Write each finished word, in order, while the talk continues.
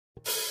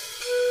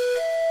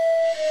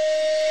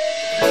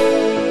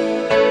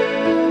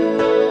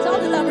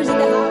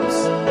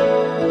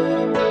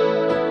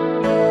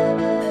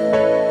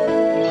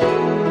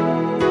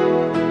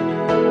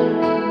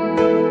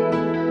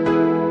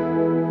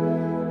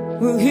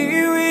Well,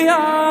 here we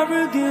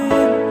are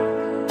again.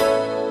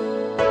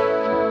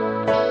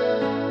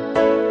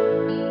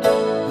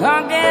 I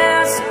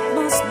guess it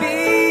must be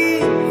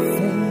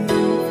fate.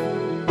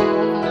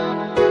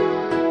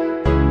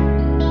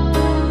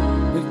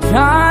 We're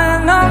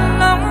trying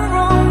on our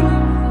own,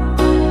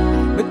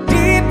 but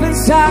deep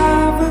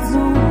inside we've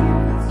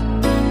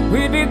known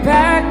we'd be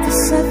back to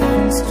set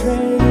things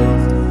straight.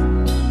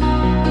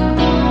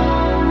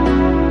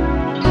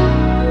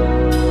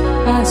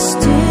 I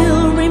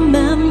still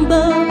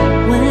remember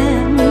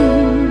when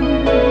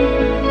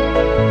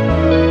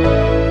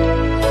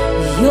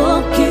your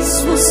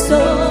kiss was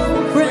so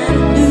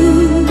brand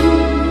new.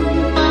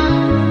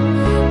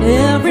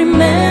 Every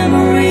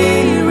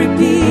memory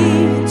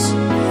repeats,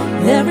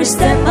 every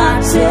step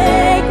I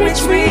take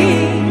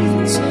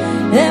retreats,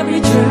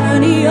 every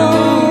journey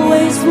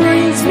always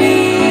brings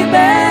me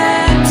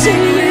back to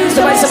you.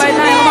 Sabay-sabay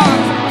tayo, come on.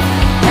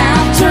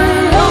 After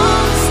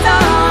all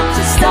start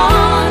to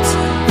start,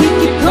 we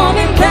keep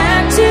coming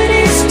back to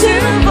these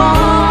two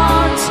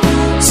bonds,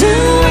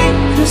 two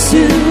anchors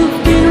who've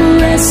been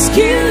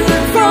rescued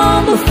from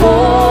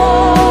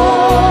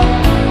before.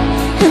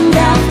 And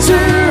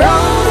after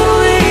all that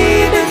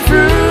we've been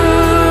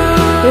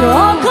through, it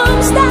all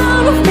comes down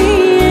to me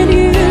and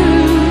you.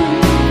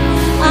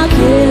 I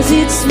guess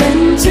it's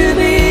meant to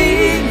be.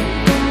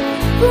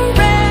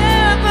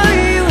 Forever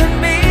you and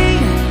me,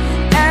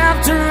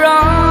 after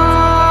all.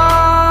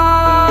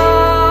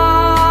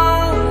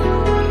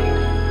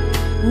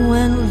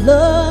 When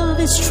love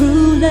is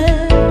truly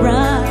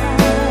right,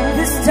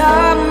 This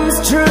time is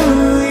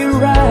truly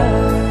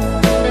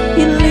right.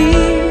 it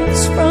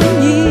leads from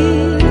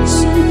years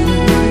to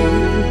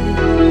years.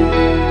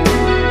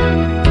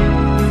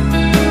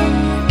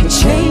 It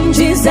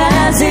changes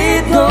as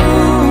it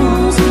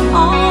goes,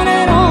 on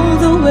and on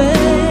the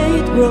way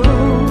it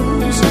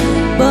grows,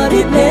 but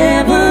it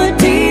never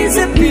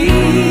disappears.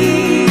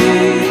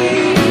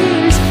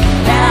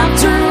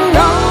 After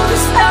all the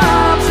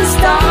stops and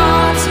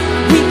starts,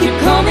 we keep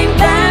coming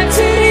back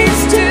to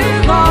these two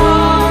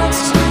bonds,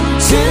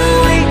 two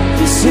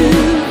anchors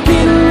who've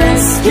been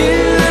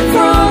rescued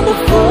from the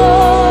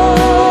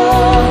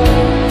fall.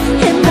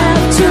 And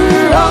after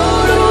all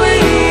that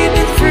we've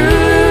been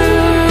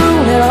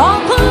through, it all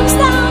comes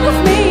down to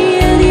me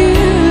and you.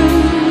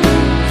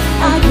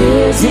 I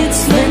guess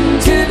it's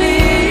meant to be.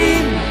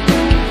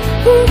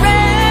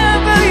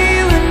 Forever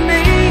you and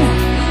me,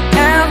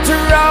 after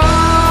all.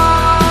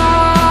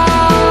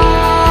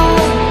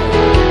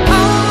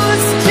 Oh,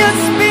 it's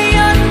just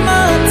beyond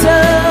my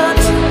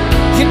touch.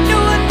 You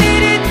know I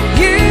needed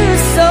you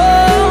so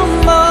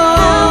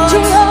much.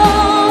 After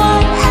all,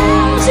 what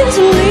else is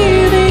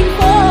living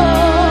for?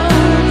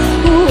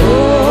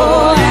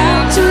 Oh,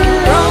 After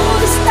all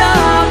the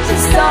stops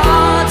and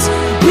starts,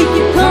 we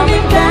keep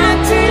coming back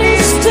to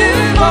these two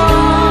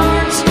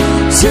bonds,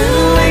 two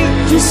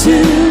angels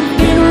who've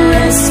been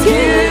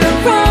rescued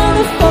from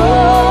the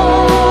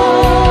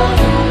fall.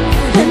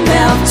 And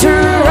after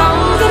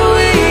all that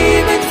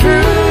we've been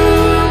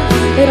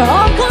through, it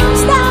all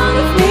comes down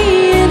to me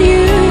and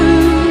you.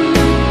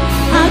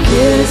 I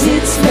guess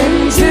it's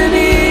meant to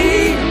be.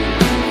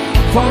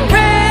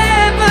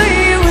 forever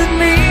you and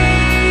me,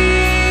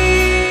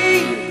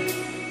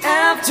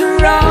 after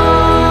all.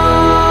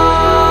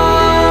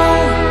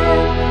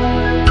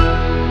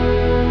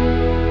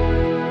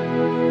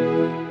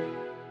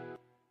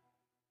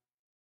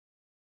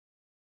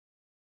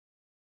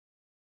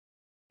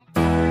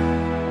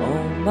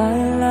 All my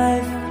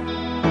life,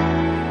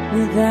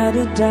 without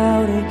a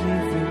doubt I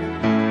give you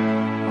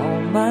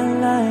all my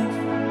life,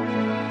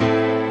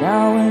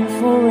 now and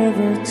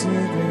forever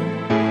till the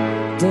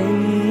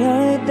day I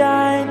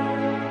die.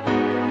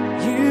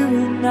 You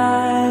and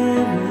I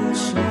will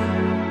share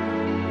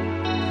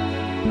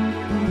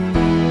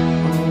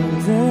all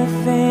the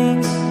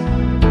things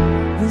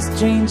this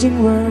changing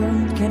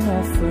world can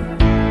offer,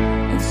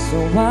 and so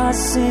I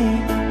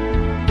sing.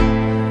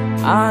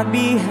 I'd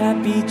be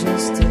happy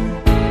just to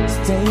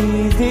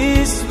stay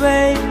this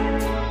way,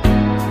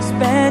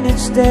 spend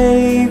each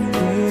day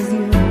with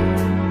you.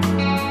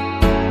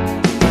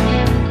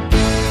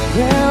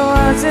 There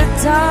was a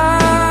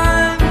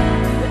time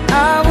that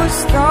I was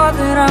thought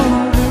that I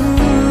would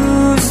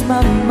lose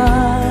my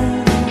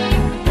mind.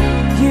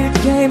 You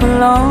came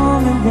along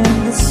and then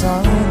the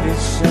sun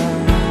would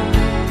shine,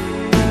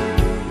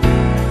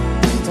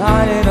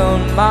 started on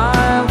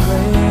my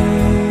way.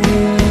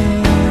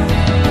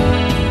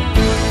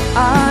 I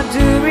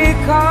do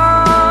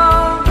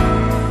recall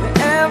that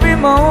every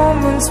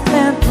moment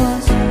spent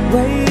was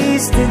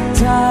wasted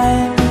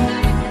time,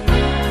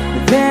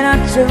 but then I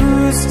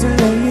chose to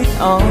lay it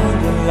on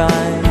the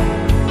line.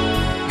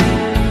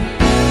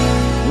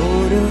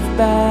 Would have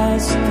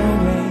passed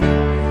away,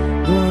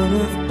 would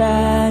have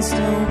passed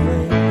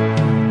away,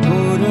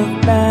 would have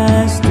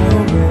passed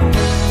away.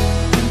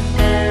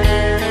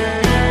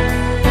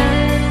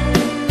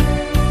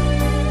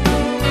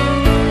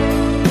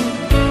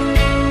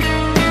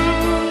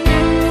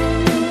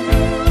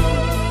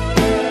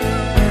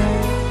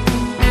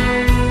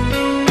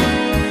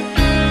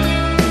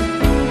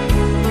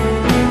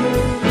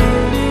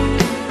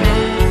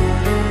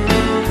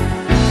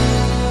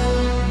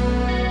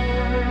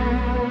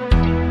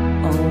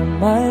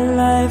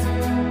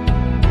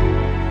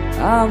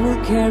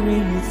 carry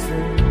you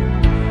through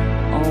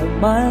all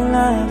my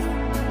life.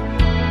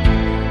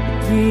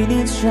 Between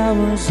each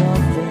showers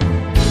of the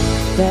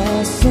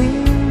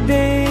passing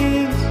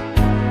days,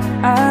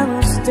 I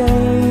will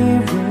stay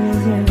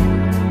with you.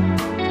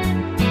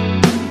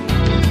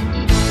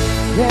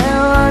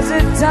 There was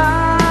a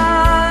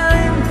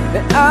time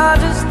that I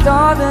just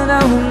thought that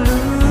I would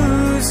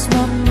lose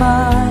my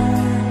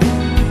mind.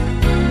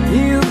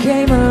 You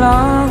came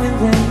along and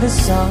then the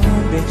sun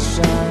did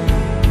shine.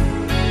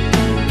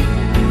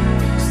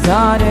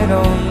 Started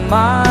on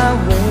my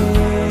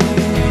way.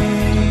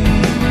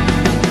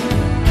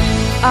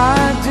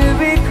 I do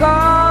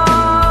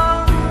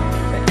recall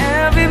that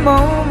every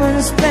moment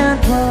spent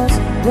was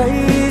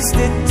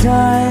wasted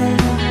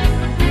time.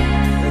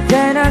 But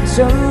then I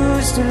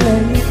chose to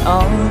lay it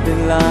on the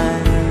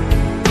line.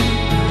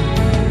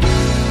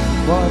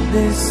 Want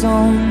this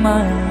all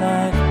my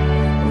life,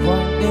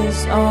 want this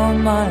all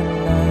my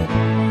life,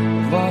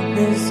 want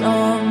this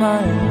all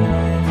my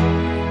life,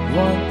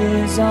 want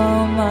this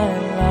all my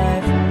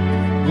life,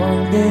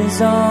 want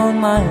this all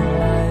my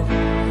life,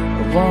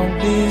 want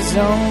this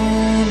all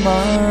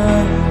my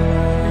life.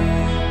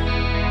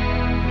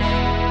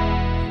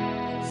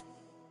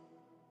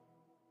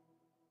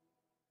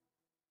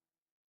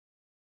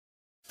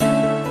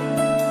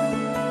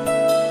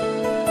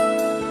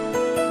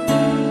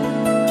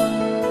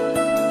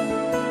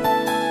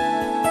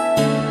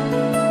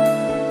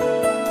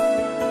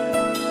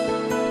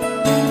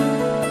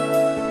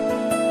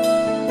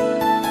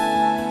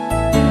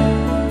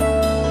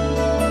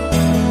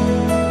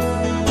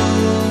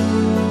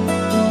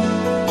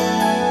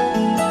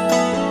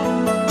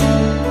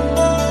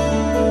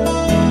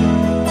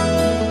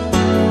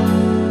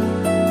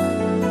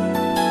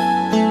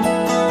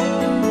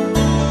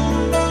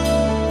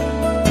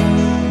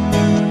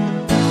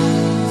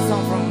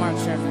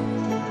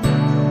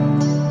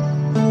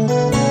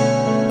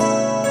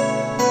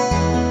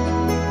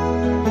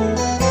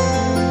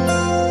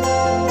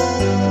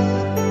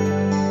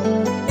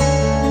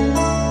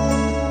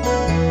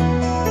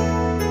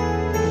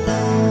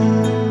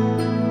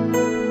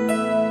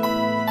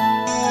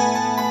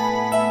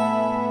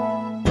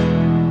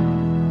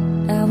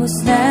 I was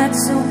not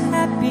so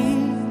happy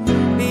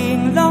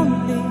being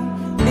lonely,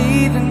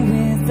 living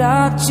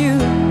without you.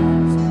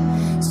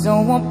 So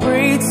I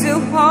prayed so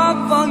hard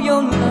for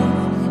your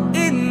love.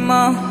 In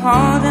my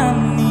heart I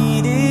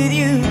needed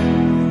you.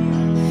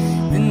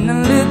 Then I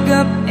look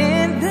up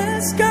in the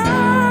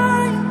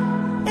sky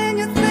and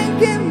you're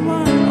thinking,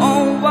 why,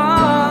 oh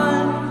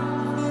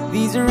why?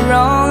 These are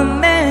all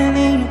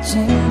many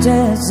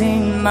changes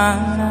in my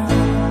life.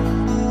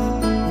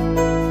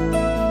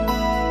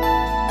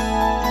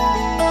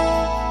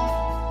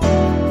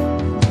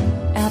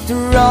 After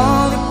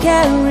all the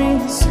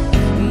carries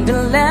and the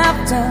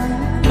laughter,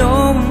 no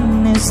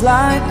one is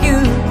like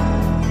you.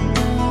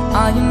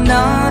 I am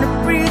not a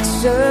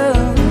preacher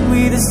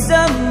with a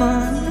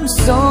sermon, I'm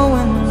so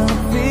in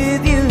love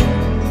with you.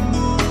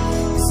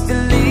 Just to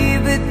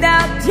live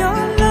without your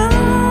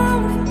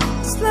love,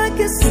 it's like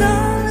a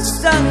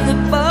sun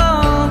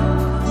above.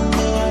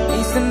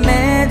 It's the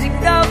magic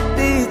of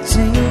the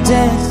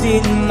changes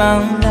in my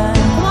life.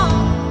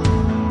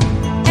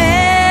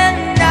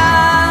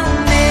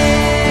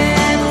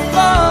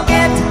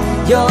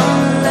 Your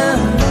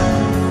love,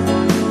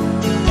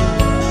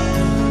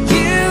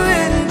 you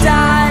and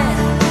I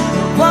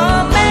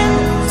were meant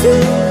to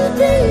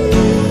be.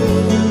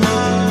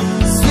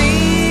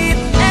 Sweet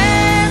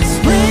as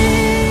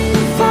rain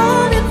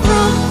falling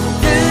from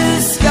the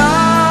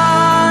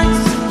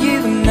skies, you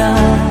and I.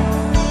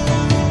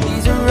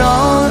 These are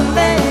all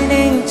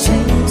many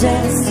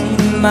changes in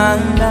my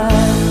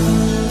life.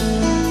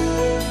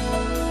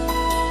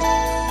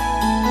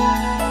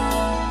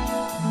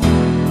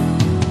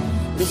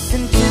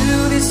 Listen to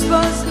this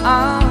verse I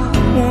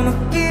wanna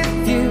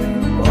give you,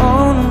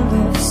 all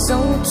of it's so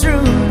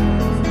true.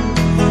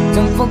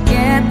 Don't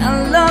forget I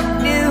love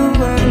you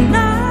and I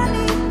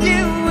need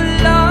you,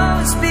 will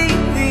always be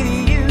with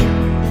you.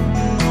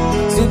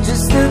 So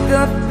just look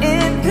up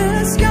in the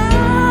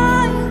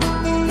sky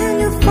and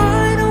you'll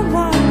find a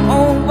one,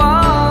 oh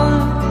wow.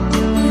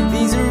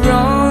 These are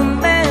all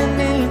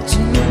many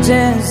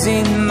changes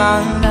in my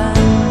life.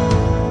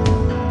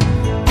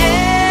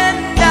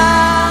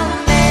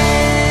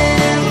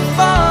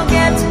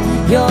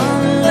 Your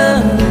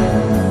love,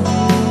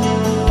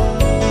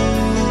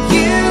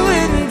 you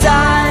and I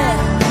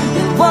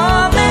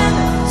were meant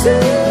to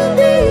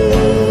be.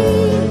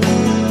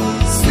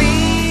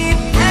 Sweet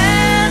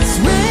as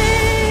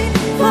rain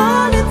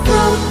falling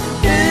from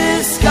the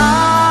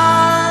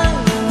sky,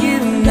 you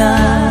and I.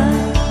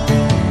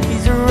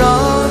 These are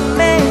all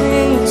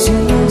many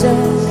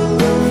changes.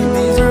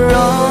 These are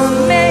all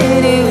many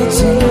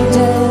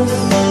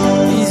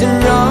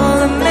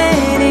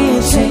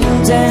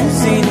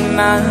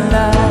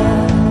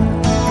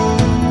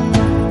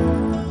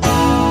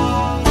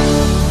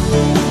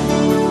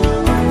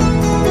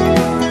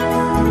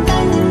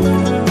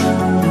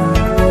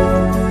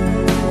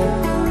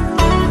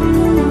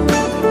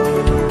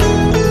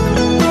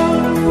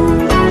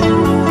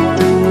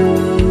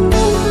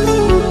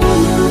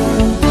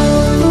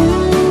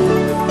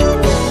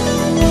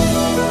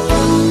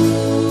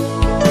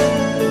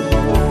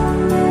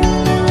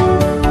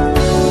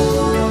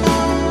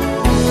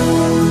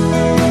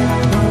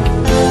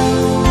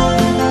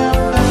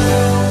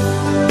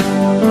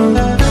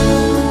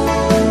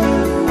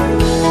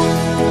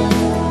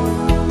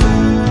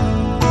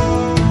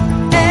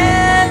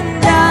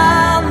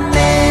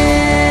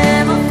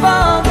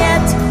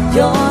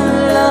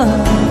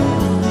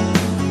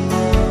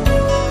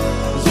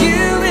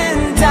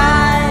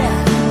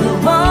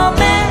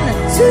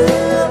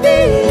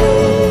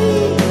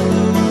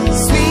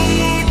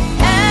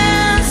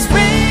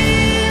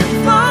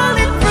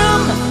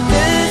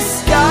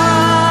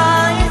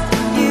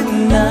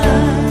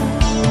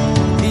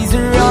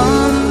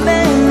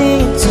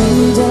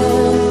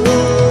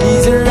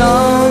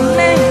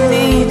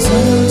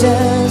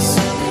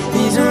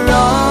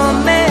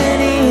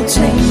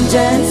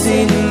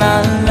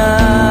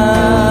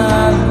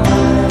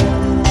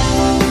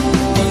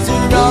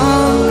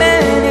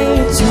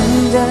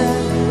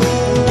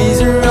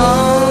These are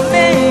all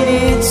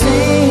many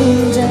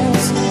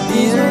changes.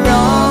 These are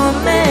all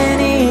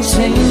many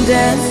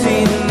changes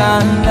in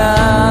my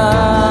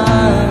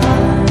life.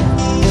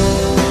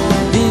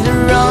 These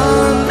are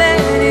all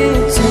many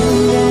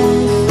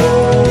changes.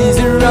 These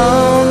are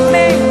all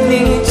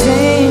many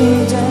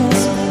changes.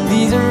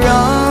 These are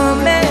all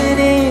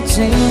many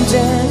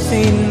changes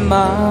in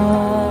my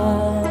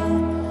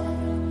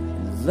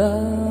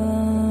love.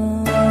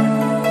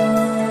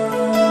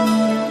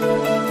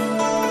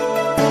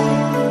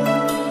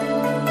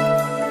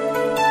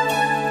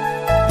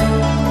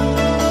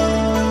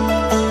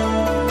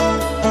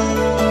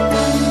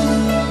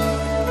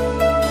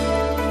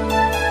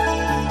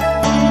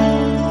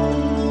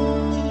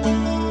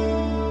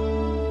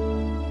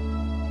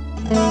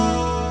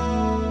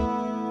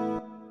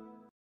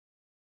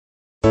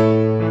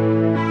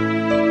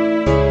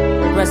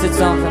 Requested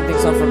song, something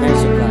song from Air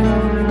Supply.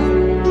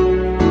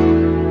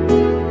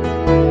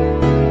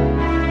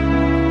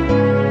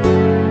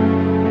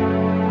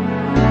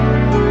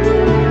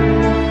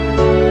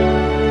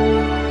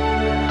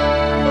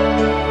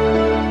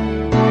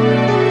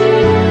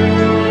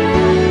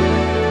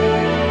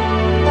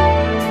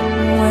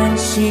 When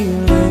she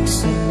looks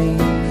at me,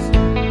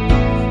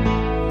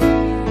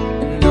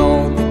 and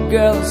all the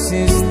girl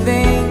sees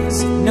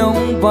things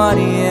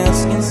nobody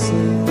else can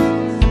see.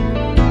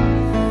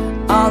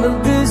 All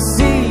of the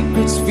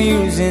secrets,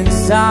 fears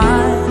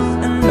inside,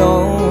 and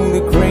all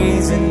the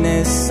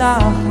craziness I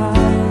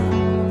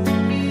hide.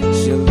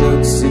 She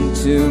looks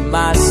into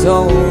my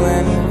soul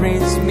and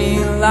reads me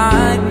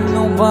like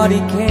nobody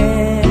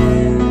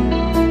can.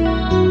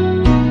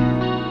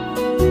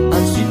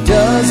 And she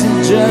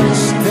doesn't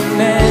judge the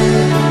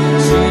man,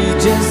 she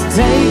just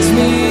takes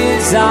me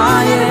as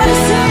I am.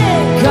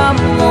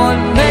 Come on,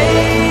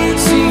 mate,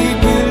 she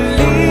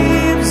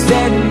believes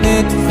that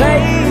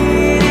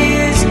fate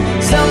is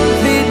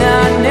something I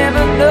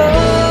never know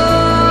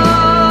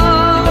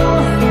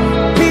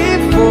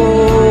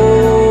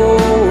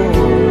before.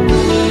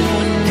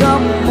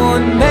 Come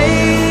on,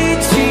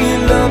 mate, she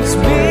loves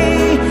me,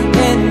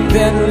 and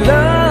that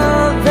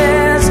love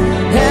has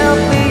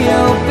helped me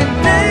open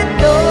that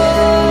door,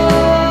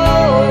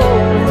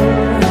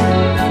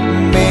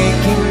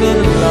 making me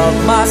love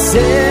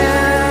myself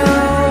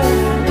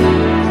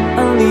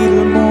a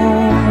little more.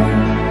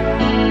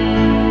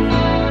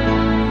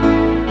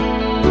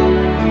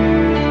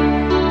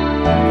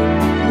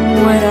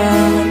 When I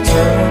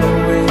turn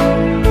away,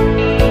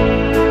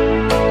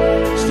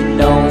 she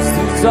knows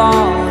there's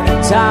all the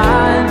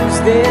times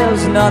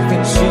there's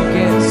nothing she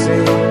can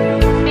say,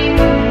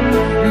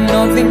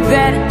 nothing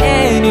that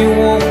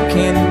anyone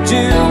can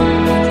do,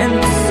 and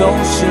so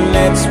she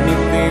lets me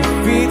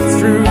live it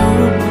through.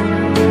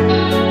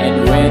 And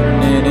when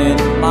it in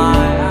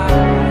my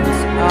eyes,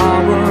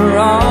 hour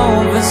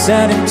of a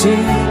certainty,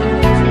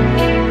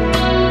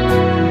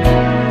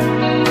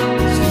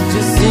 she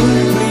just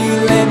simply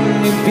let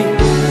me be,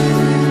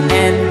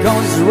 and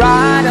goes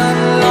right on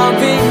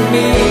loving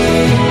me.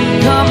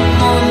 Come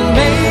on,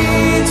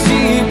 mate,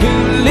 she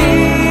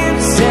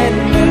believes that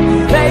the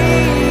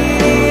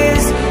fate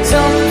is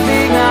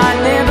something I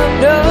never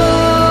know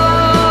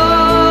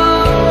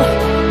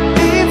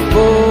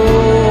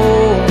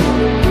before.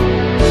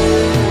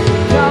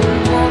 Come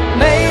on,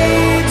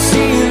 mate,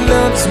 she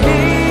loves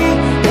me,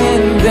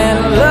 and that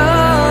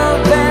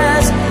love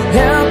has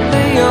helped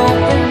me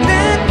open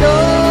that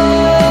door,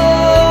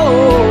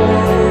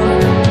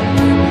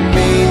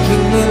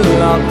 making me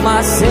love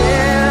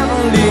myself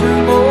a little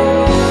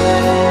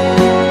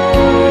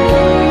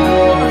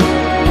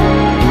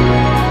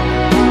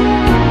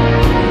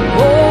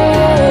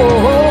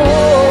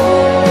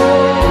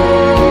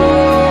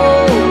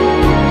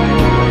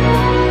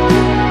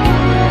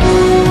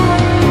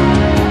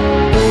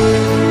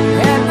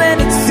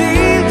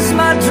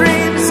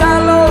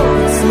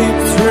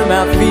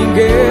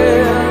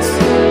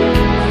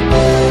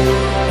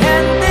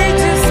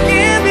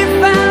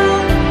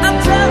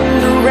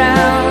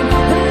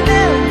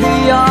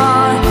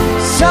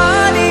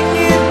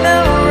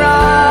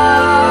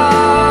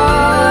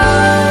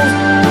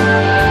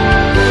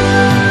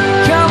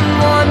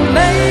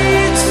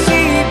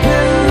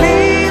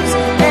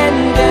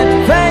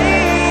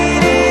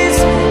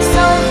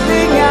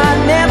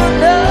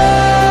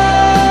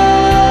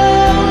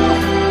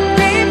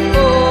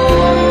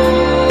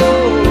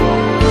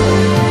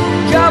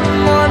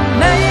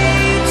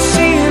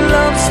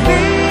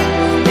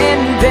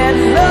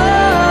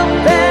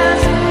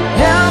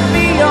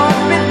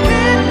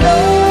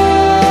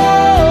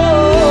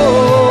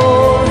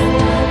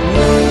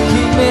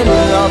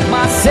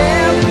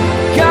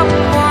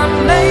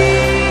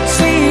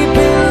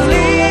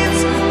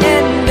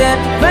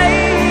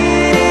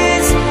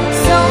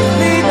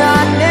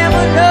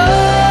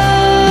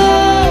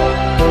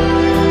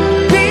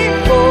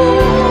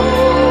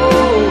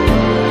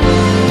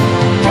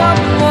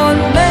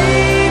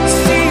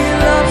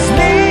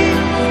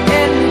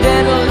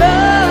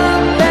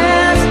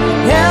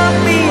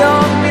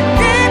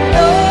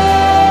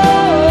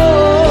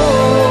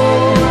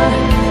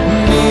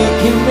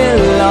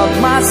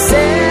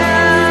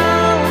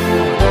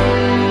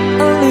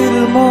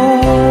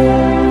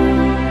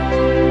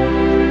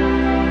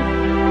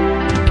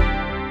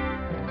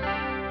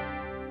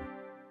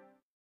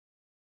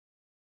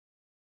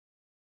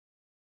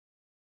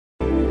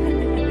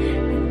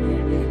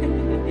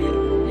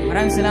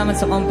Maraming salamat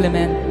sa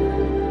compliment.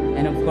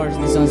 And of course,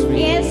 this song's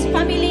free. Yes,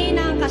 family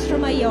ng Castro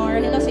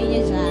Mayor. Hello sa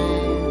inyo dyan.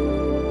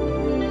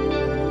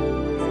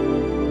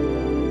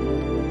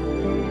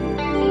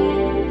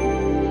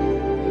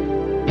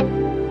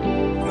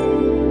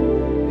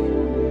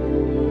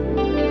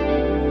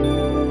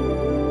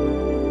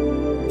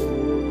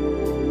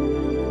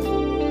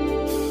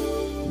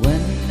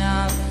 When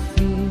I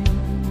feel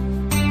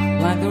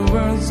like the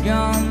world's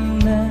gone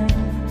mad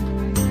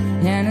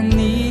and I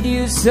need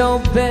you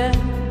so bad,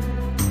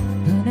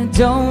 but I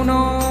don't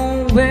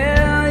know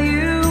where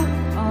you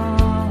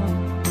are,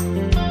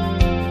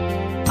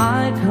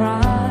 I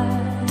cry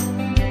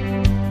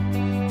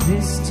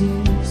these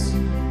tears.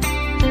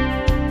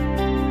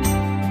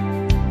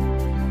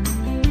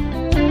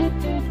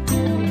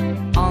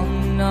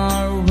 On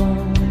our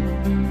own,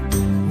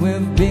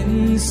 we've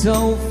been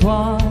so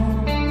far.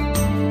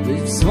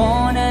 We've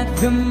sworn at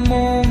the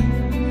moon,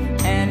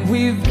 and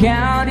we've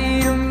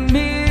counted a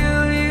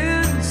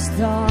million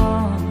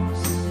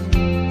stars.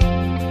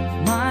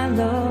 My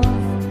love,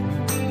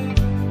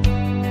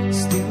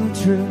 still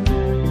true.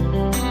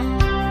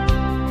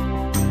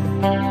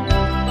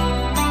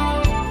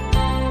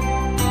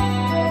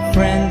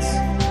 Friends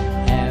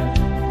have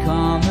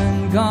come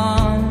and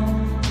gone.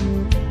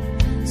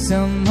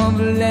 Some have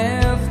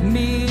left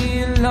me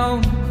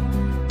alone,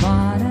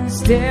 but I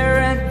stare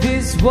at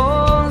these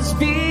walls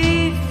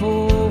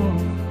before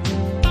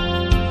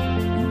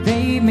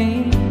they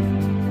make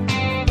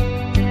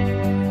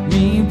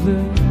me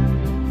blue.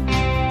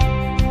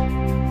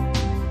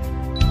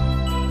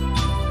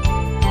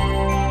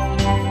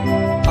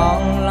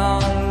 All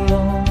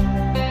alone,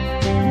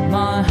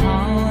 my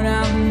heart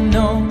I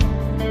know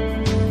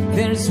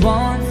there's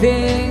one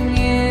thing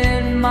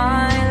in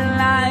my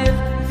life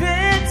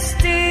that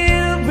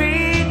still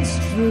rings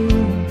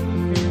true.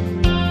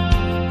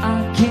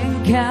 I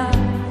can count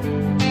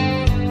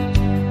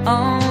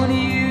on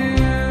you.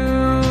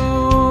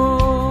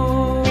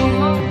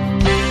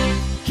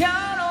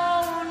 Count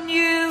on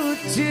you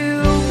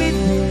to be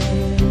there.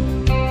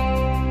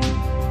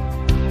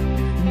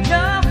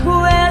 No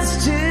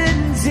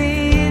questions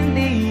in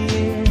the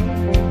air.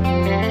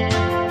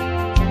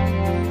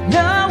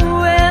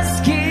 No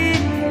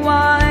asking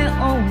why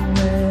or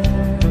where.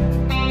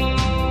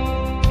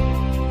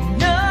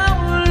 No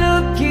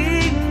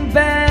looking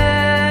back.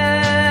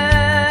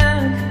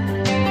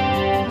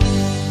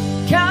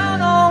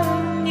 Count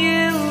on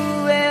you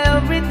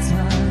every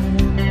time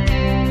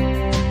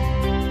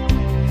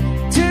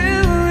to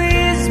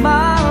ease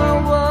my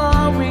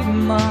worried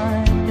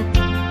mind.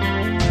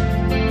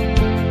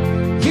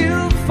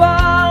 You'll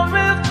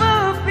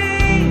forever be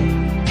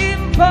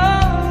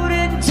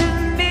important to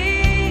me,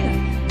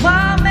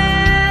 my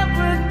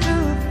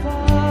miracle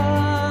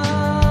find.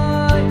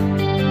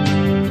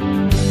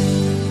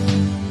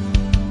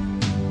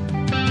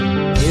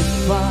 If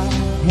I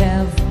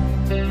have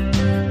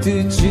to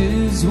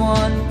choose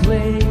one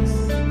place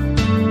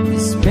to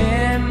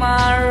spend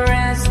my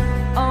rest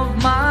of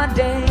my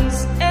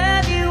days,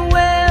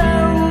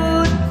 anywhere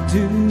would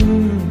do,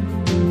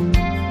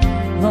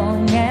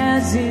 long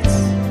as it's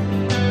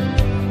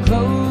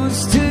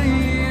close to you.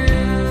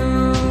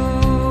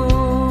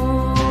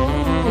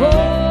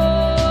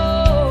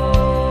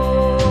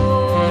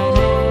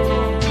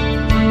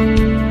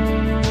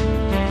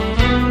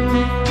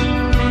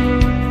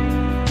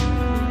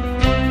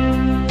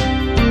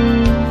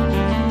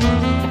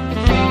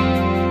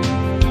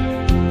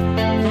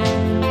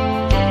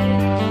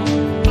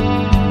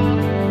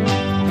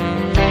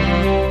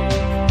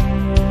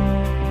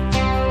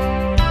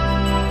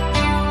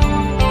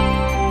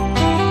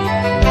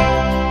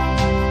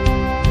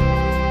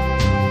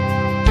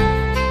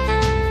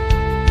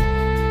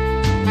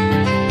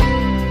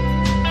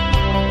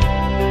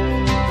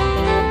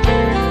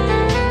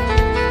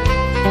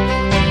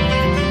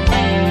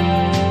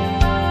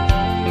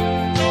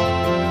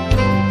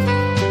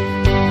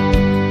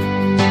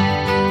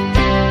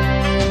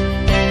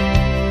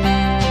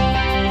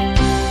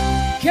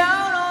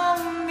 Count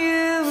on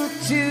you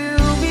to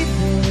be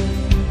there.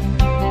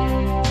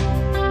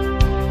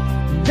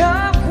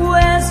 No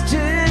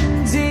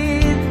questions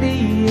in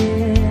the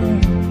air.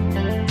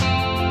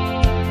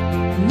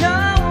 No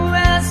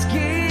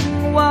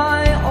asking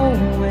why or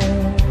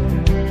where.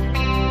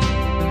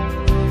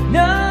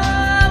 No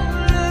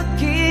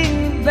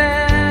looking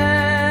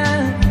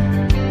back.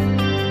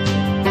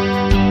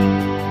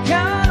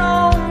 Count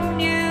on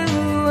you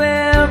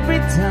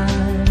every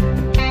time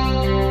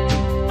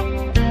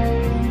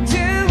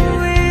to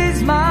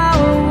ease my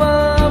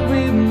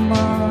worried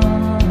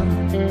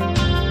mind.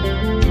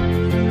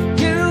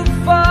 You'll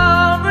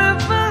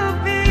forever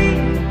be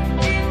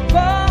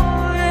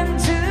important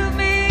to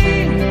me,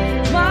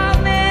 my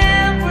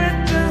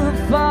miracle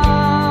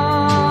find.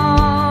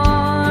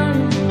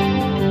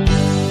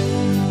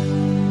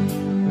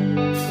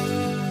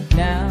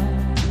 Now,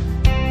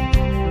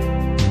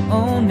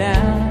 oh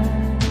now,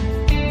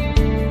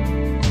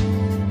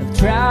 I've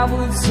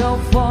traveled so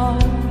far,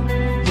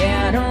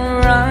 yet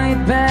I'm right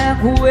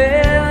back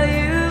where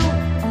you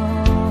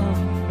are.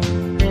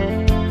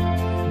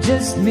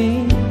 just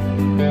me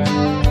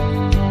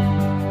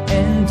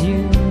and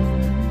you.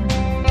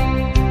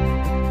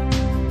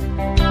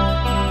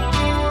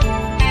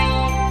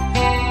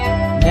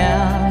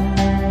 Now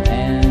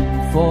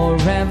and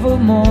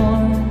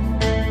forevermore,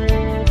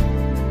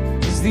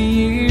 as the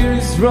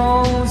years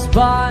rolls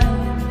by,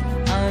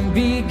 I'm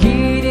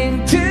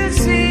beginning to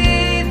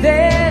see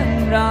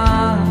that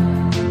I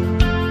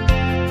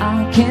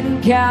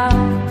can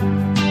count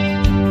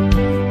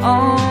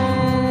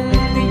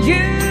on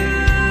you.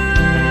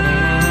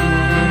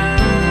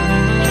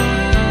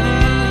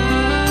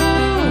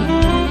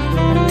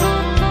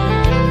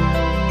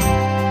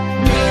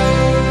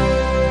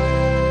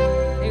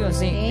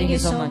 Thank you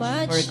so much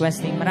for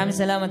requesting. Maraming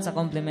salamat sa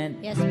compliment.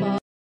 Yes po.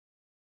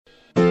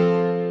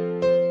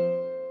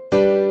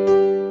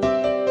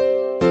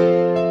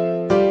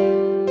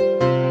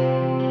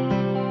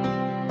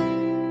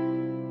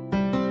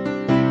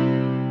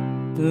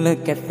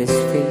 Look at this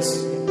face,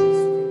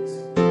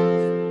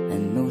 I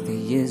know the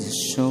years are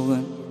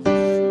showing.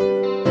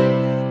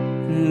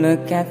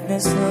 Look at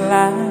this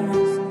life,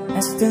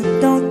 I still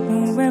don't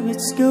know where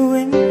it's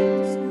going.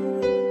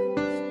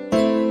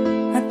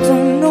 I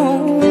don't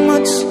know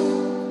much,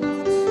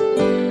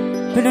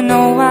 but I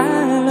know I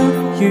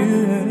love you,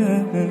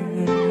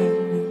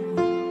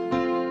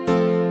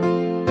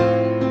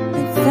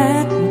 and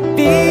that would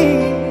be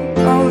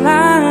all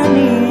I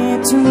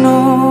need to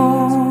know.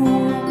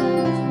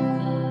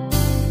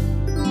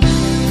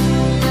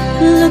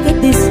 Look at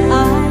these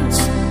eyes,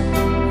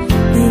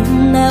 they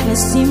never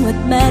seem what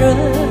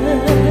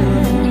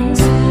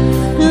matters.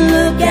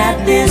 Look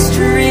at these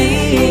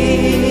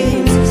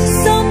dreams,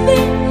 so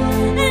big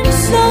and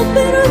so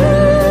bitter.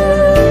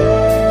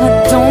 I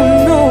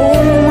don't know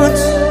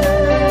much,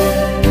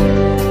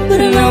 but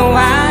I know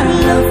I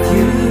love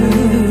you,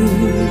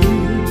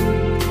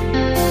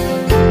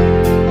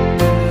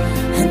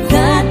 and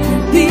that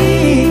would be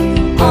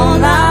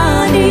all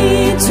I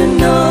need to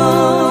know.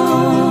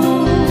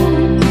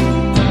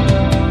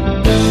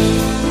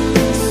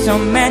 So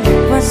many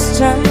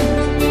questions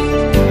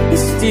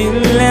still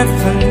left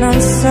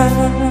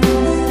unanswered.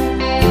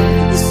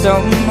 So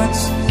much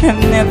have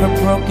never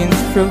broken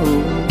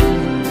through.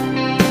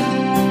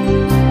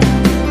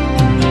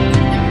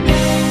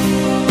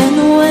 And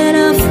when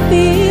I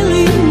feel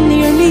you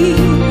near me,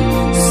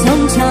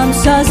 sometimes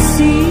I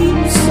see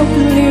so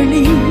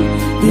clearly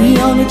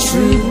the only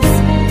truth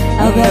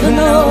I've ever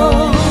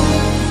known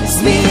is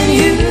me and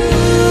you.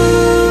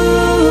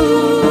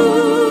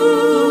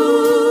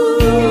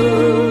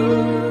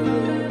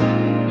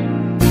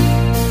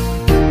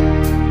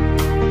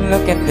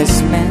 Look at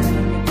this man,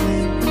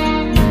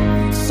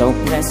 so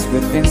blessed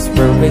with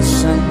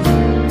inspiration.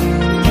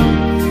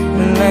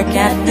 Look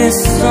at this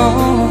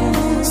song,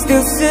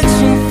 still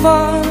searching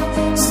for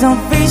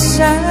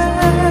salvation.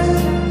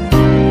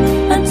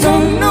 I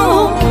don't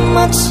know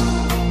much,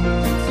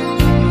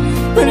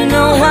 but I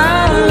know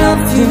I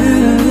love you,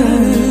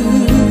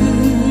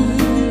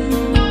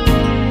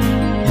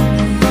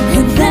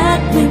 and that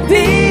would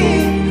be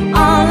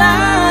all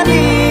I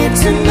need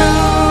to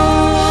know.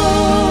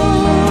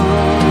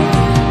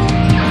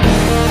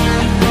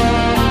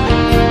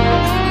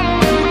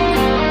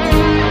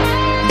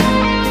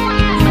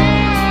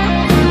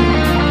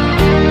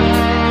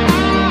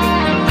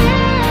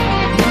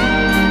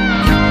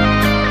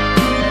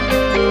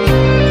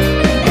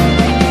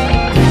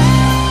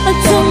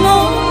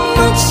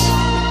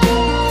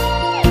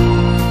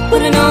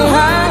 but I know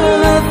I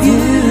love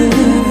you,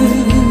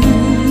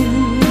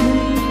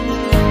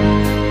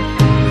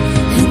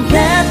 and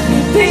that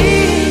may be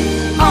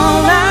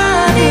all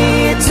I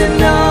need to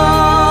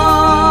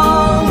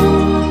know.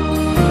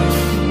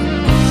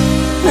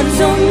 I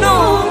don't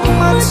know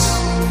much,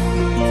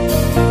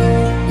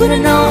 but I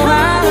know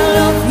I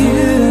love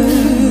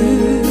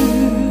you,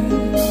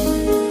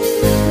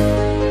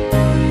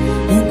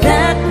 and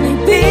that may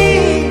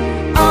be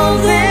all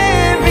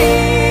there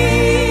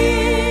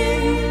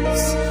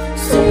is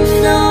to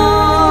know.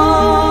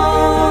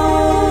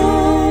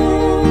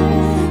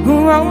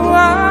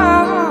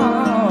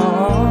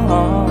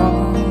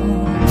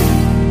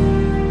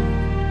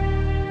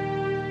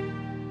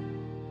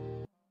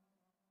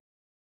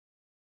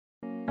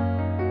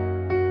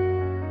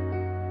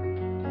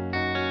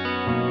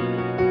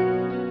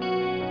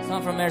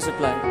 Song from Air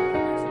Supply.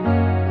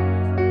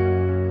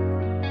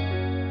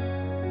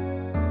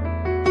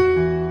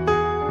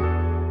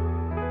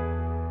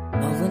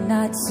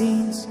 Overnight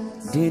scenes,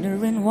 dinner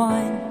and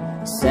wine,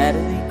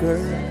 Saturday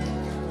girl.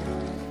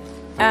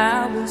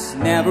 I was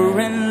never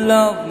in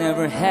love,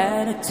 never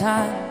had a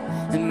time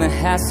in my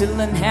hassle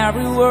and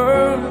hurry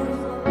world.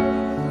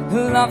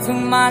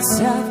 Laughing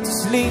myself to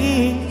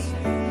sleep,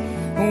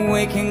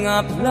 waking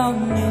up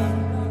lonely,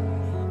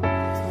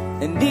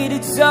 and needed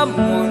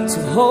someone to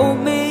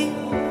hold me.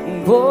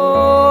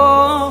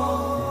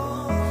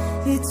 Whoa,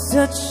 it's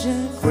such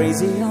a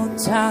crazy old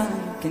time,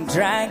 can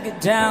drag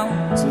it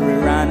down to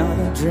rerun all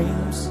the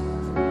dreams.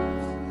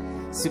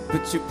 So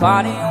put your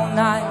party all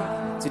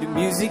night to the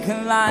music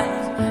and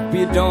light, but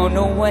you don't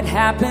know what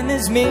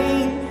happiness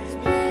means.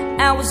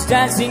 I was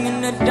dancing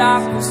in the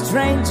dark with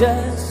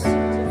strangers,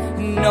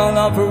 no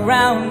love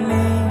around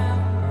me,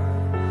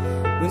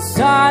 when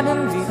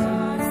suddenly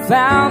you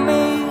found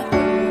me.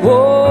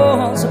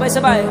 Whoa,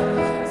 sabay-sabay.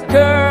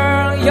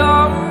 Girl,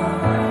 you're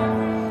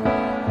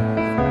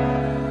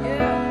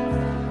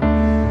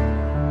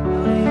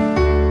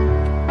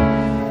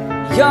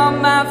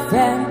my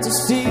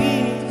fantasy,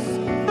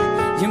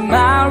 you're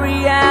my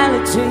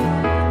reality.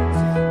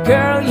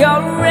 Girl,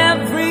 you're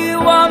every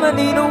woman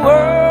in the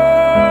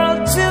world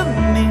to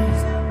me.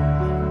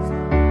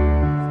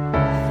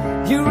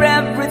 You're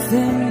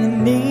everything I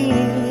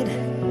need,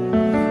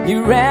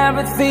 you're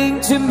everything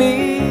to me,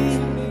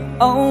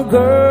 oh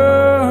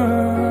girl.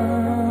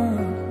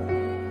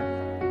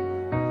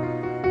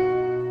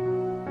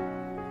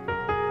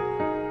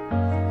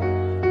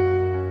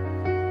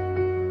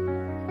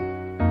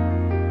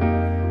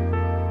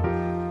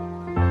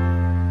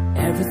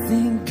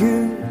 Everything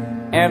good,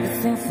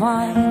 everything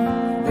fine,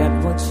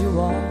 that's what you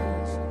are.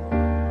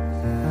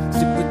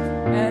 So put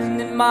your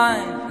hand in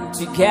mine,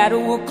 together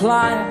we'll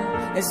climb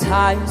as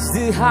high as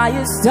the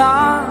highest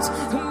stars.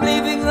 I'm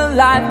living a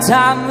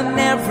lifetime in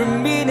every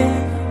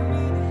minute,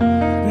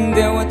 and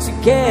then we're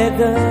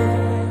together,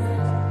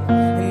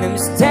 and I'm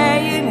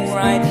staying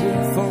right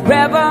here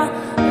forever.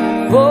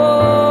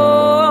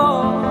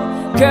 Oh,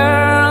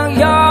 girl,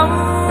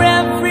 you're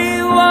every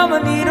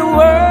woman in the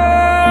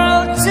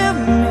world to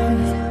me.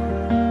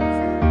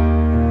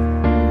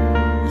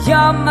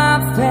 You're my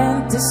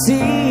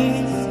fantasy,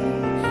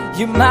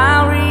 you're my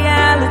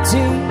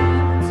reality.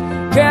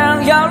 Girl,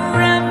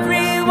 you're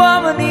every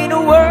woman in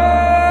the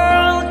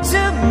world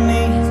to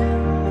me.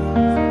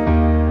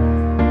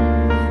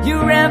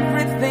 You're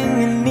everything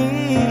I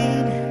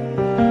need,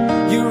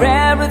 you're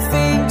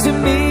everything to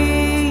me,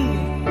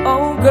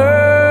 oh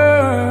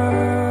girl.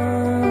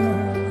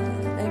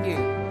 Thank you.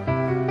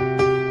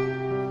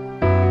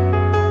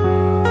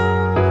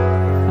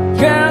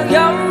 Girl,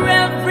 you're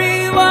every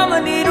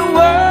woman in the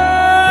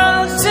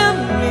world to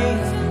me.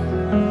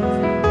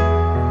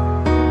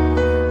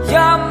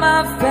 You're my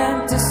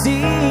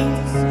fantasy,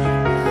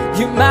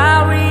 you're my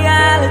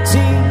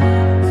reality.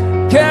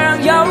 Girl,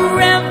 you're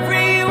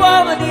every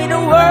woman in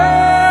the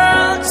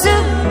world to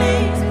me.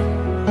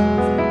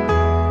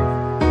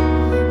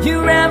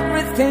 You're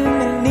everything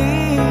I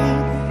need,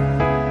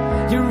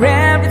 you're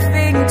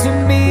everything to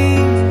me.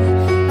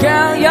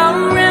 Girl,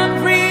 you're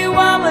every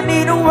woman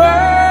in the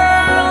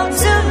world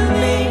to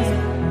me.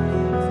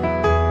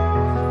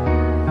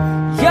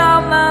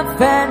 You're my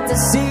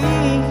fantasy,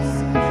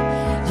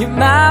 you're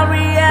my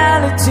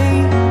reality.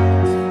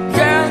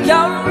 Girl,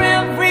 you're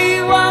every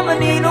woman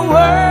in the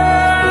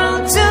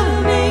world to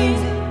me.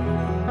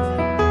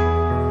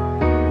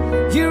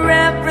 You're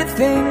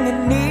everything I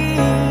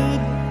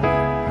need,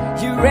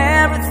 you're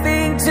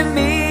everything to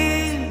me,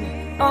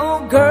 oh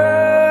girl.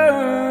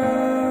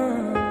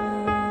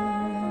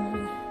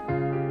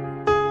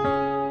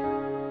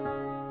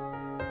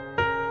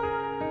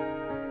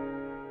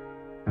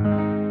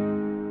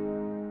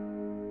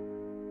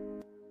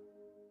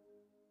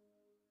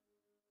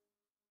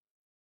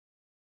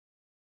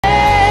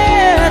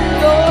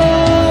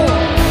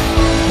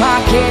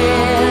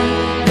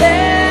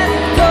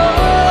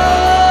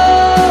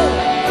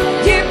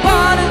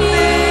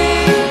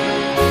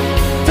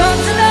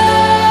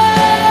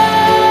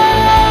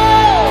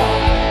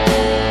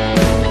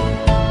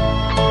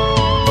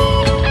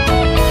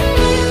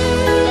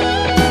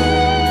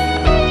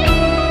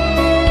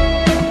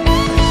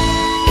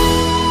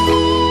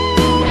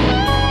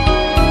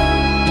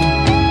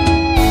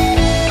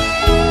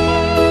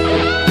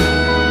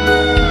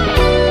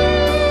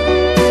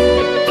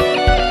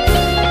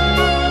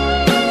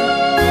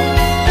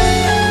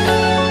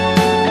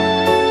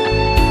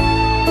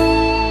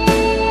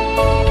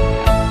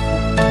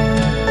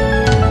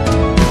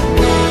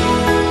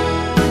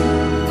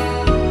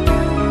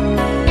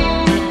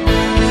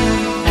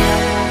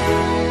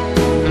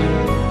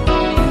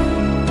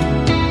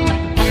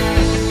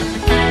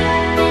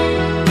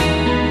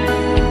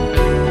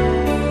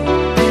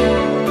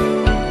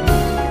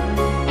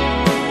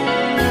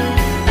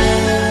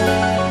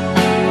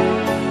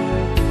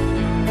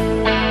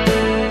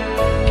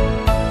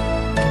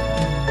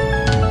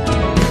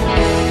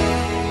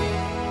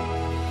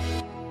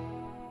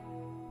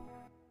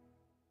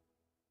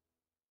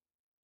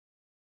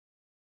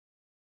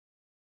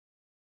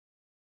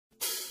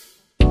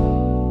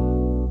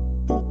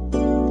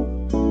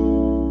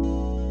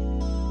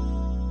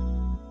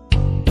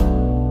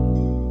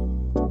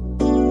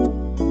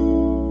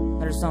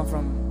 Song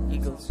from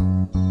Eagles.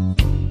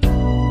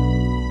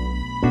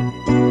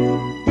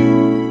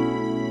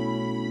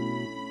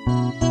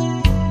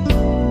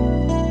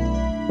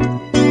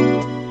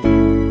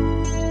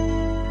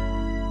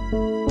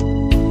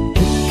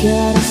 Look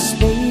at us,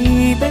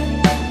 baby,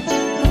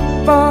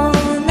 up all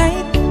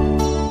night,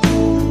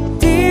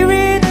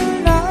 tearing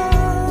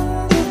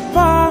love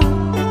apart.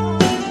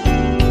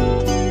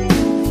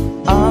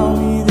 Are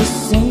we the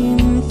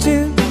same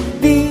two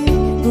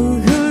people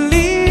who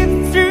live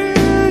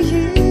through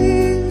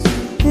years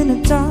in the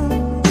dark?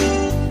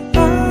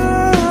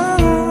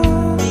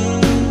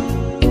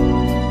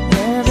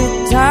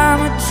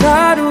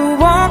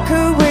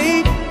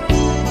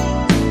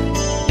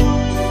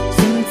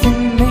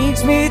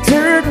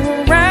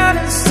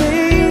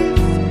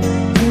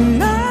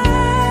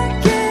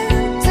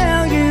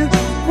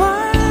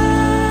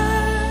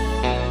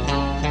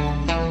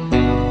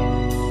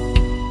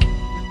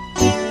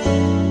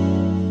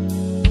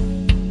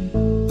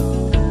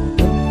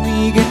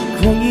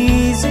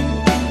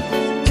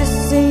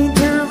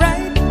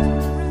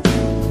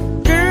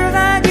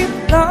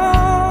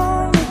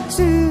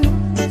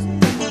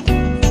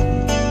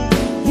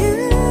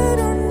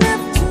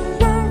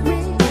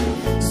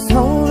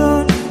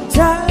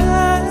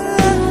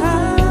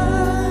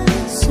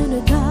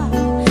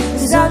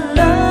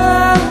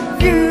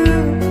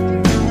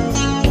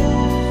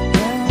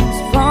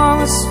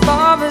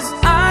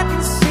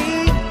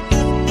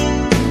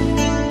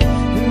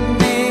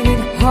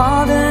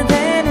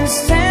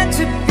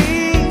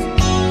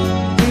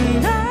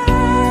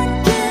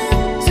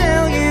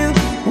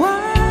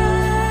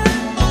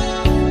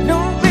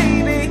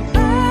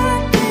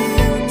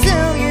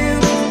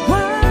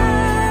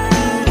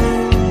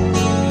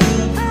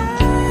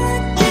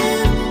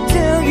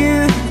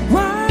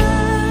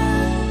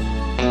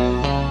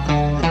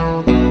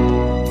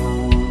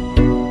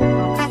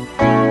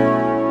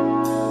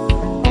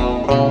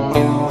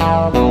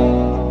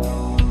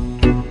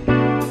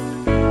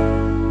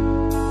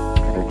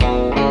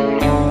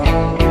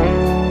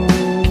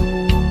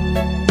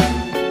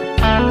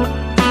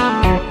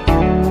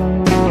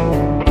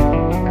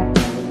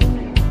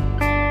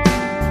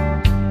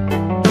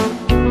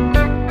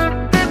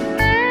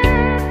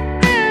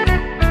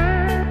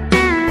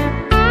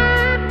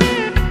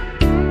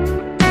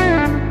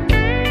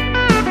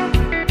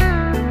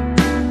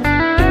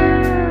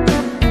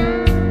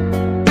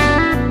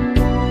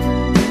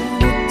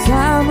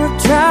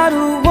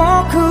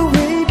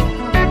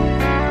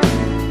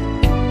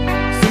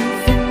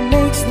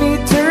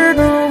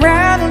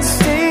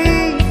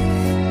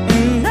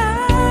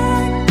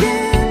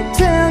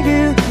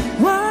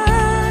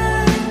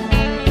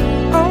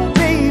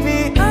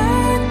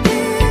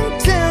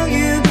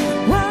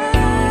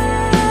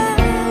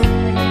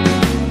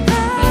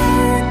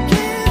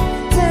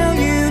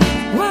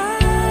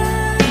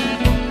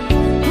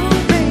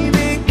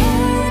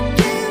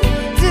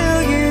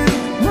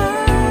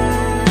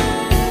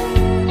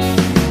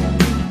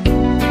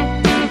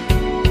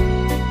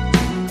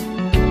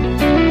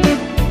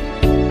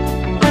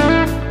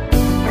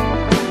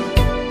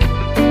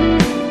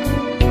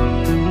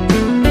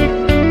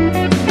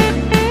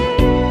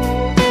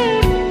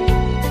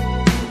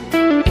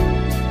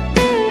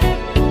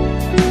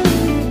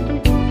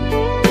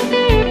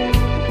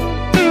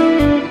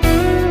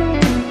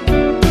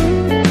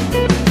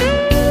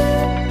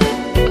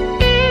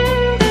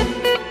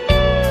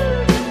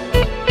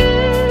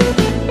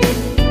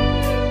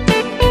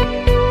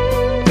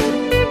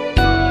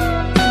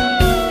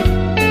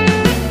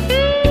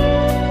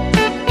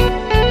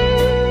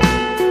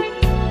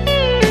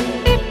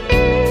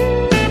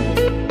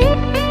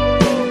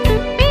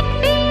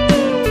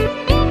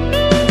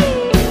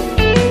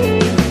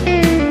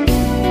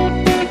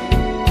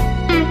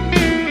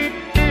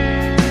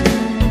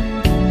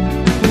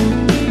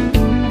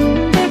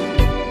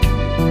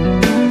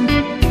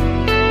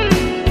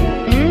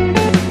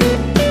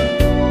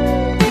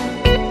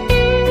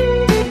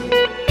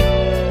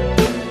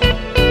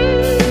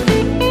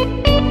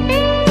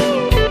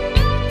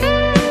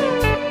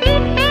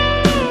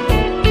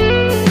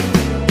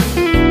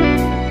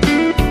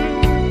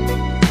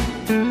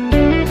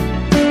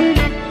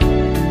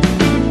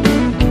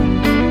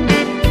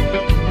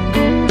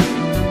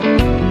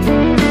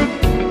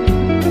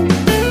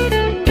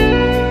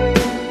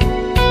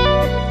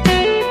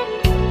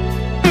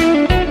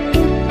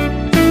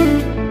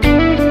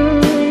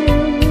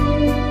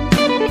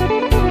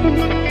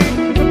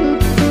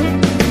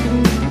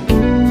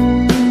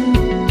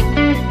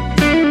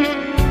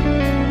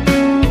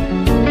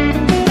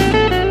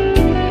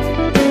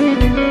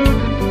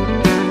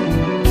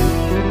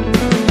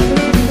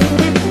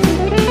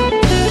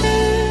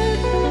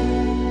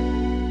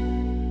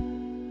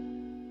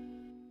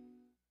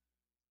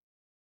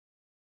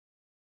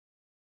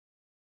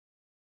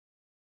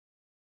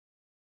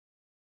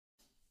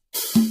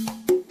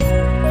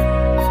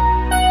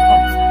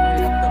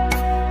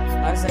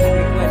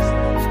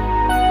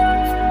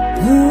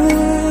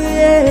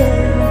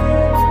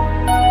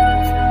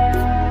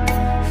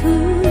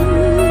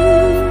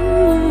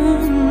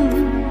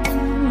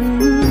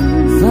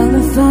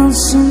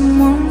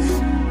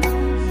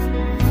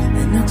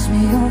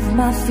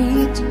 my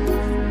feet.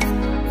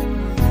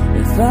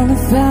 I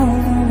finally found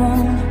the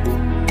one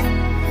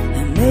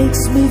that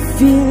makes me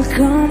feel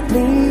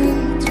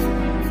complete.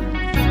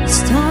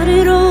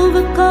 Started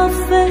over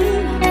coffee.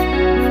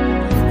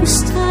 We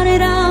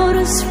started out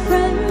as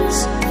friends.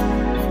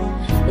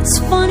 It's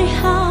funny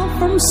how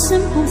from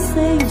simple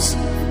things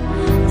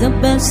the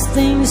best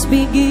things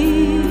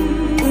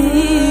begin.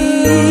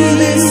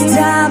 This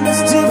time is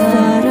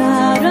different.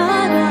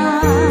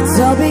 It's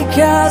all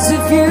because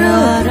of you.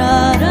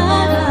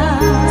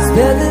 It's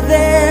better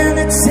than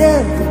it's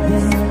ever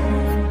been,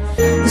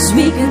 'cause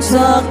we can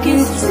talk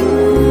it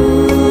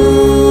through.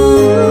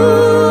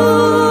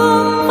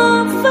 My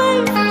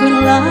favorite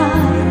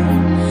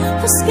line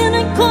was, can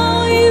I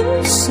call you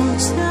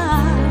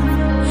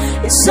sometime?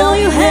 It's all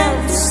you have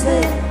to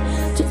say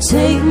to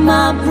take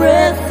my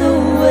breath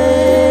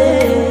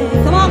away.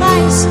 Come on,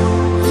 guys.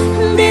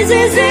 This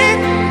is it.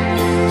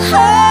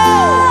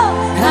 Oh,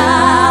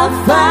 I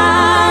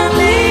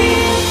finally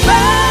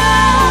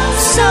found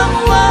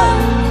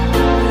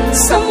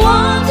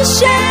someone to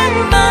share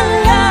my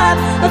life.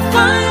 I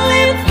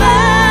finally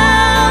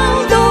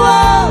found the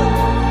one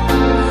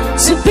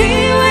to be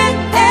with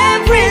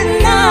every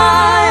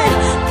night.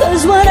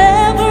 'Cause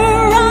whatever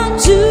I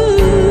do,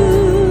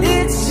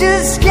 it's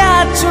just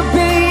got to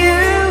be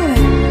you.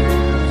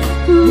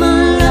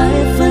 My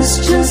life has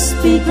just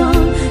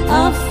begun.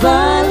 I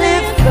finally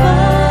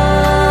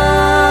found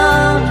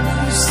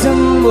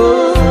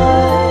someone.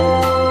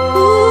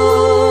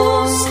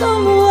 Ooh,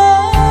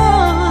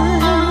 someone.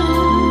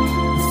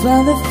 I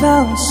finally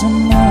found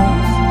someone.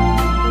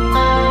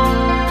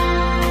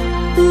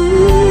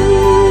 Ooh,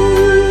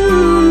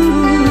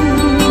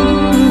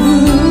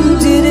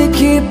 did it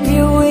keep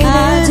you waiting?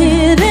 I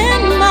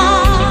didn't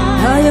mind.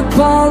 I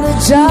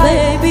apologize,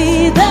 baby,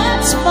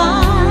 that's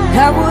fine.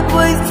 I would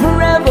wait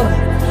forever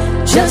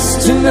just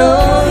to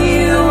know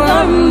you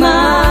are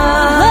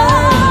mine.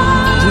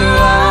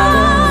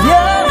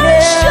 I'm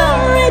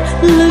sure it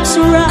looks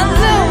right. I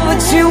know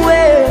what you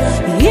wear.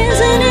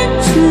 Isn't it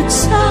too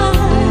tight?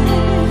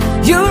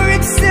 You're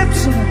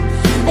exceptional.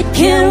 I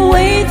can't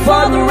wait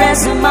for the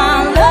rest of my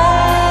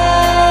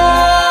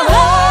life.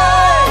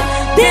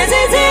 This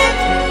is it.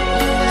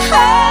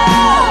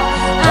 Oh,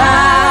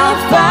 I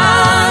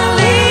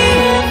finally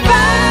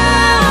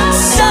found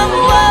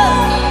someone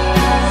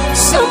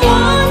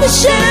to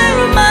share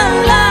my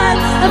life.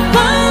 I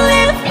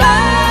finally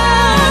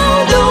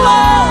found the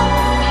one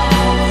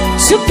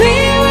to be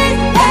with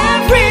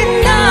every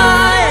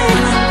night.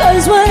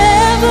 'Cause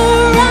whatever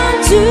I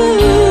do,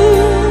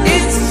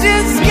 it's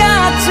just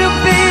got to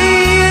be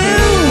you.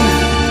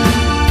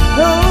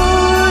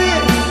 Oh,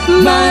 yeah.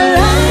 my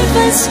life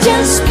has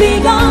just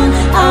begun.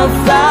 I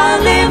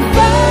finally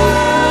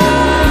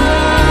found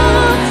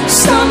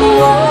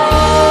someone.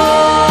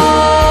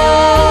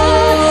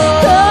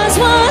 'Cause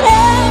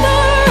whatever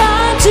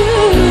I do,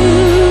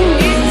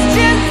 It's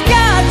just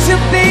got to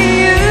be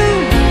you.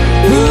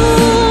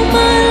 ooh,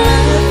 my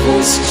life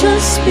has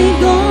just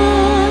begun.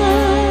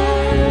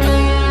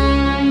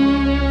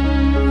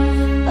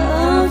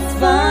 I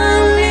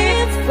finally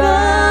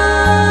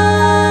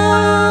found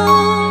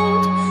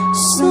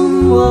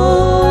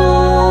someone.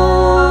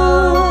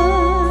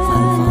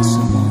 Finally found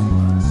someone.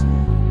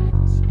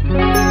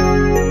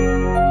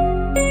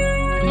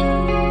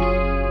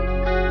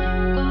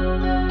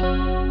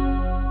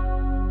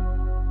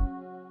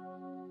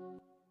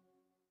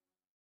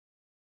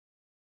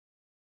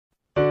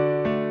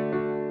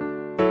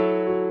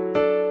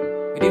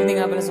 Good evening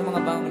nga pala sa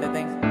mga bagong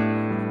dating.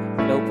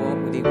 Hello po,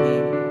 good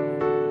evening.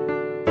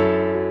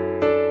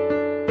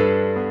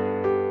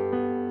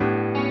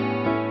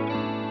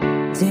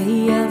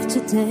 Day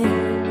after day,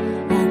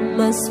 I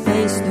must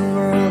face the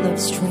world of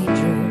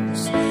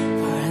strangers,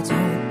 for I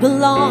don't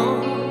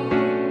belong.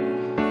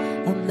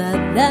 I'm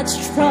not that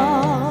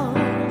strong.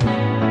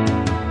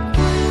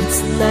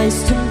 It's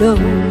nice to know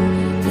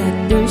that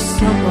there's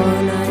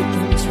someone I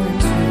can turn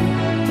to.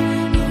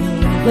 You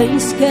will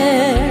always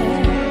care.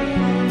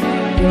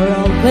 You're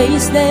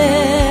always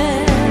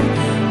there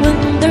when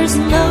there's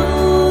no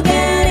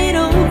getting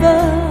over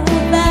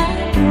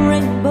that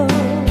rainbow.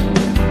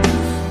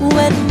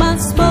 When my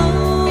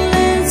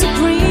smallest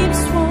dreams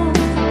won't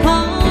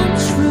come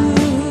true,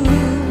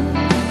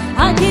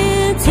 I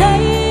can't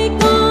take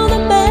all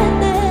the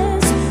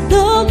madness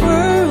the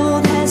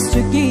world has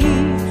to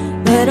give,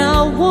 but I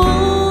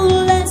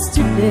won't last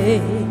today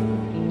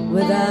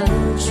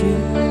without you.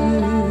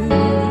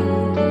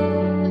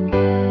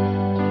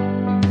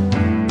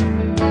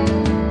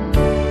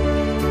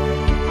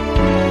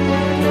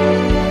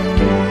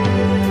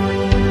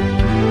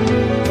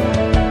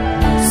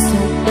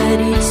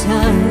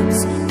 Times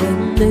when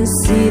the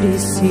city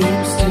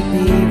seems to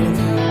be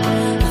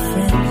without a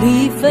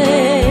friendly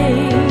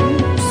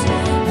face,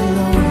 a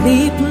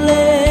lonely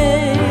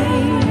place.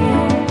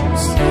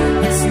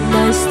 It's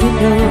nice to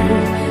know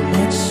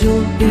that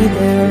you'll be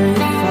there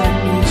if I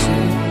need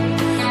you,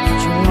 that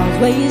you'll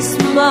always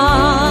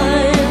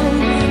smile.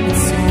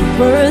 It's all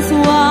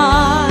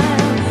worthwhile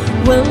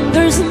when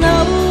there's no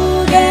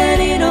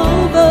getting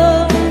over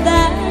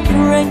that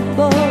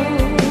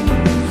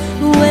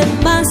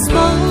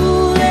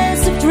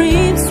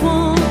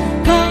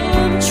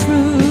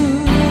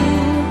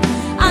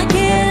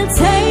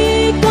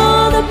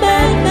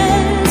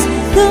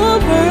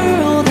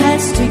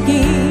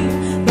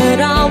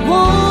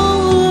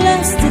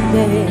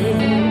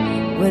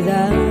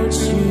without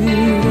you.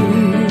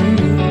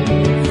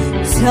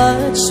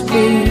 Touch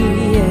me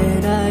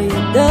and I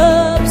end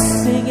up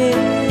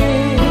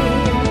singing.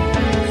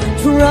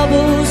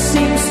 Trouble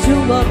seems to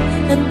up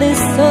and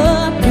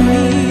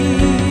disappear.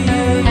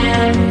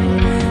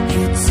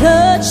 You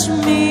touch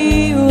me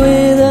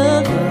with a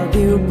love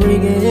you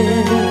bring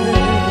in.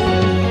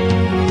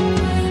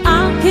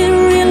 I can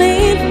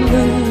really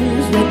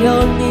lose when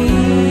you're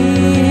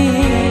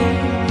near.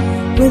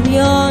 When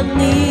you're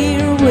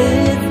near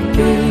with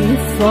me.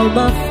 For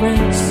my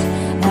friends,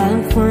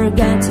 I've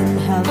forgotten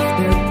half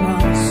their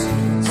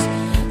promises.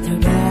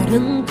 They're bad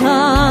and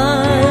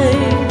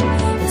kind.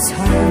 It's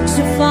hard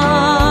to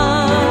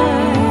find.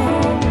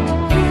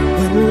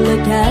 When I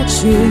look at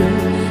you,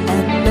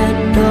 and I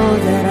know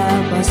that I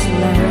must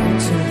learn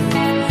to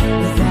live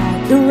without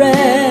the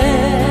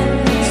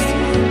rest.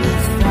 I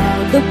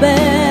found the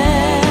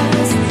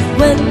best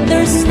when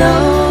there's no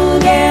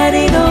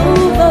getting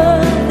over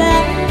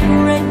that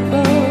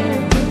rainbow.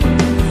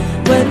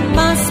 When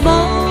my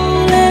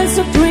smallest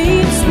of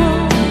dreams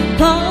won't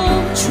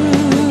come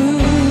true,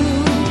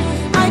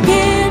 I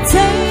can't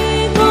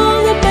take all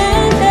the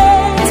bad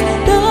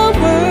the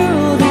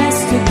world has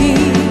to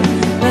give,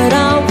 but I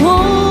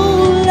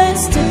won't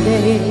last a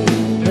day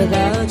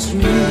without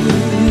you.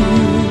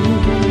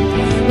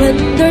 When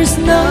there's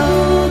no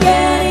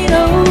getting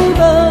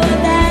over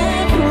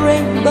that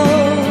rainbow,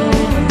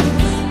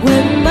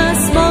 when my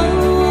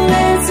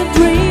smallest of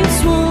dreams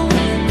won't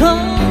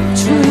come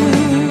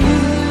true,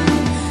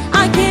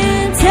 I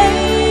can't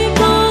take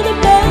all the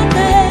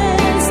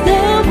badness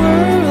the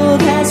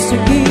world has to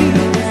give,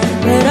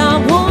 but I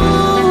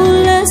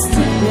won't last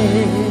a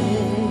day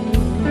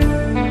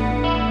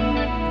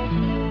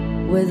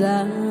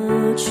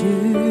without you.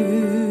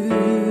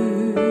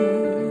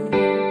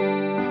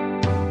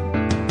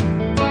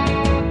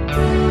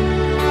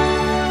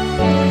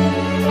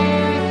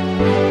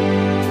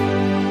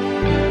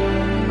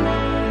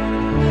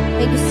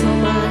 Thank you so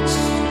much.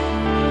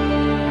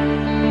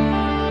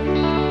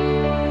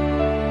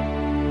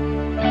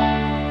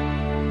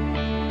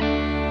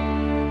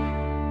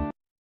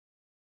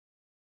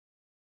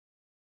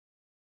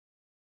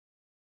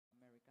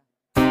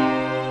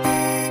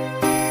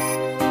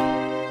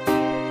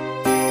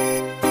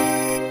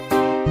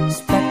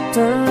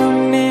 Spectral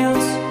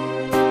meals,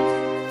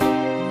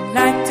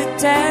 like to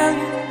tell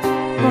you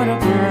what a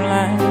girl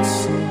I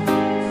see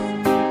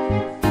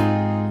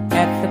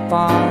at the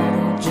party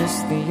just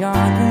the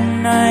other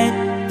night.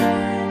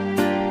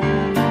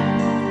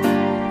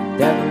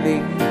 Beverly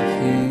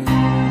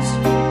Hills.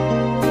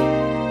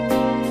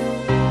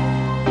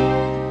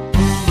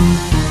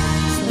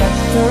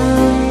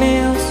 Spectral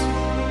meals,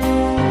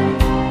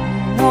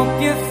 hope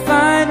you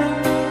find it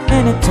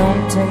and it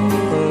don't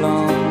take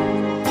long.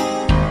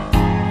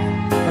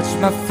 Watch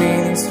my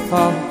feelings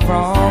fall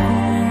from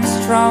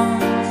strong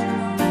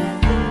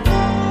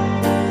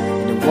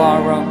in the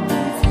war of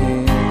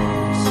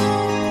his.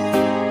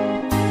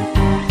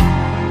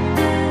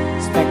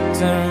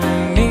 Spectre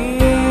me.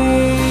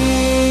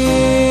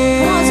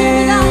 Come on, sing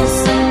it, guys.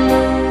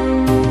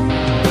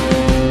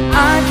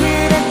 I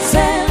can't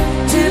attempt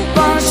to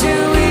push you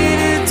in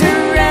a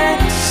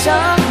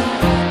direction.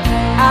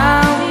 I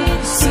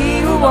see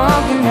you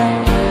walking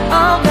out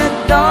of the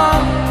door.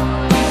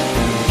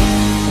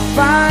 If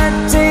I'd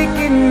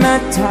taken my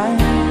time,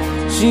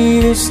 she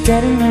was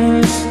standing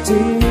there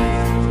still.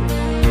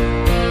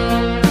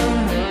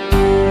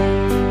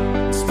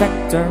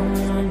 Spectre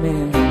me.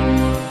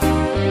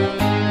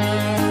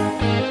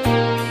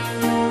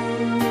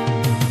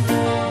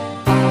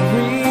 I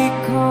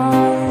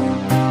recall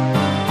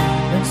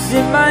once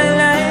in my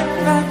life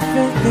I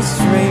felt this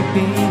way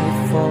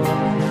before,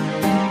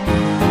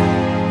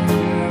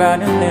 but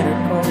I let her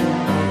go,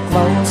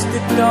 close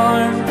the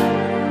door.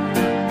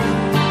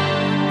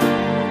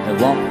 I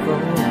won't go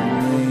away.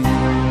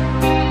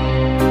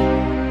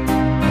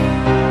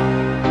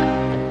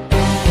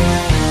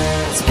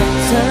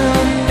 Spectre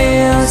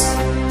meals,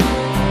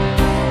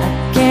 I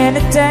can't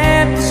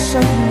attempt to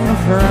show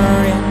her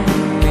in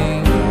me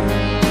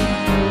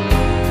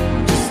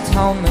just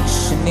how much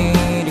I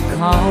need a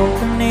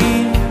company.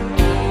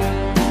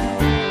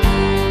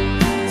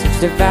 Such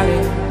the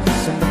value of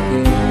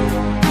sympathy.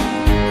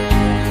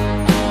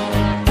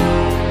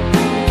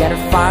 Gotta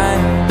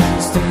find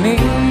this to me.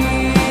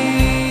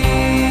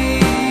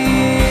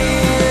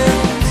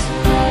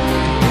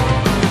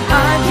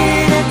 I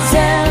can't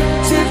attempt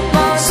to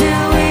push you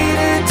in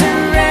a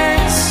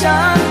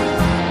direction.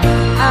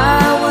 I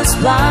was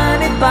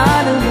blinded by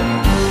the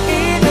look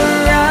in her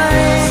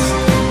eyes.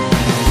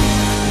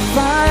 If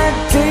I'd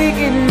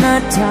taken my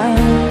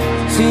time,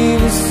 she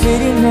was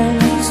sitting there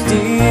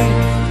still.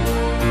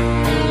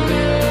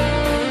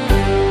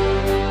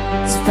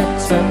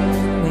 Spectre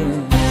me.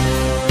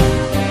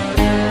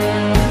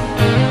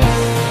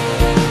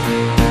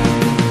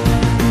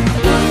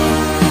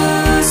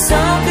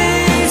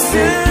 Someday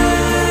soon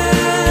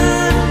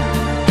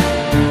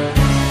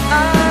I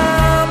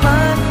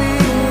might be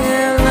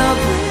in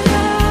love with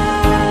her.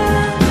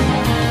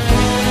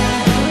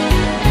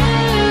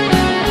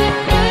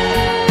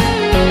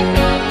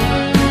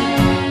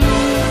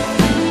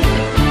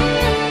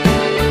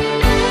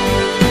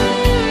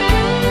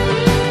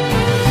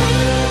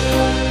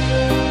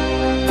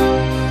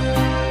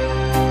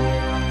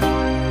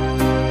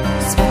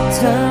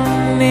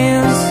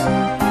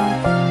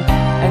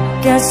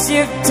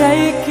 ship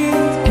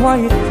taking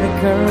quiet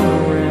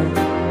flickering.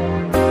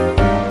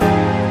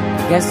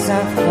 Guess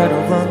I've cut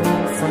over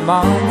from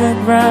on the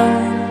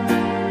ground.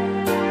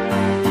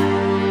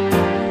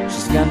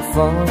 She's gone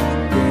for